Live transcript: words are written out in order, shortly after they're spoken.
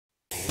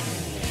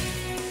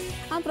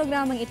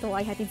programang ito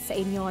ay hatid sa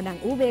inyo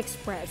ng UB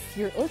Express,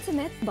 your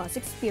ultimate bus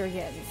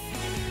experience.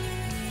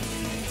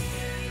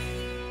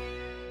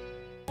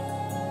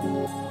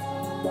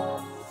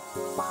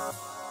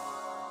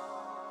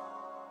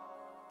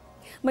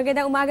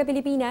 Magandang umaga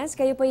Pilipinas,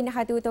 kayo po ay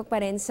nakatutok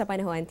pa rin sa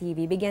Panahon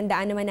TV. Bigyan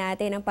daan naman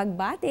natin ang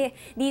pagbati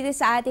dito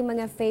sa ating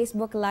mga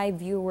Facebook Live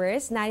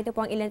viewers. Narito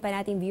po ang ilan pa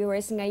nating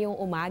viewers ngayong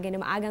umaga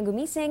na maagang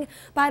gumising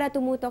para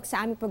tumutok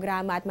sa aming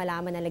programa at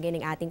malaman ang lagay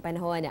ng ating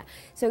panahon.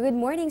 So good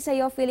morning sa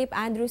iyo Philip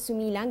Andrew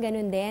Sumilang,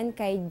 ganun din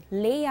kay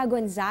Leia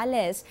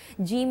Gonzalez,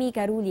 Jimmy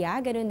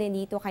Carulia, ganun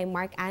din dito kay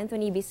Mark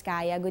Anthony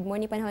Vizcaya. Good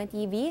morning Panahon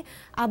TV.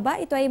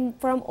 Aba, ito ay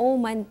from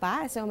Oman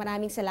pa, so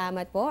maraming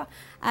salamat po.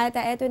 At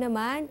ito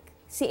naman,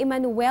 si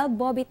Emmanuel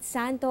Bobit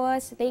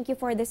Santos, thank you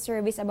for the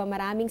service. Aba,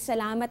 maraming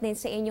salamat din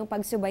sa inyong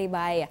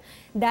pagsubaybay.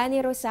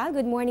 Danny Rosal,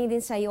 good morning din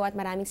sa iyo at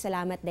maraming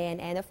salamat din.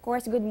 And of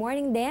course, good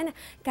morning din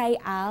kay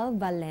Al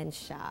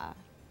Valencia.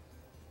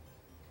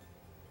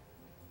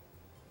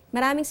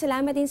 Maraming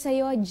salamat din sa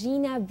iyo,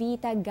 Gina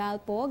Vita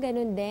Galpo,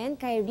 ganun din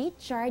kay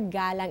Richard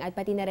Galang at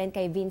pati na rin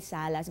kay Vin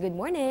Salas. Good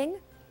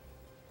morning!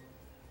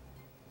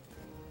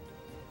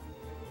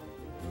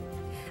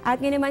 At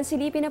ngayon naman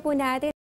silipin na po natin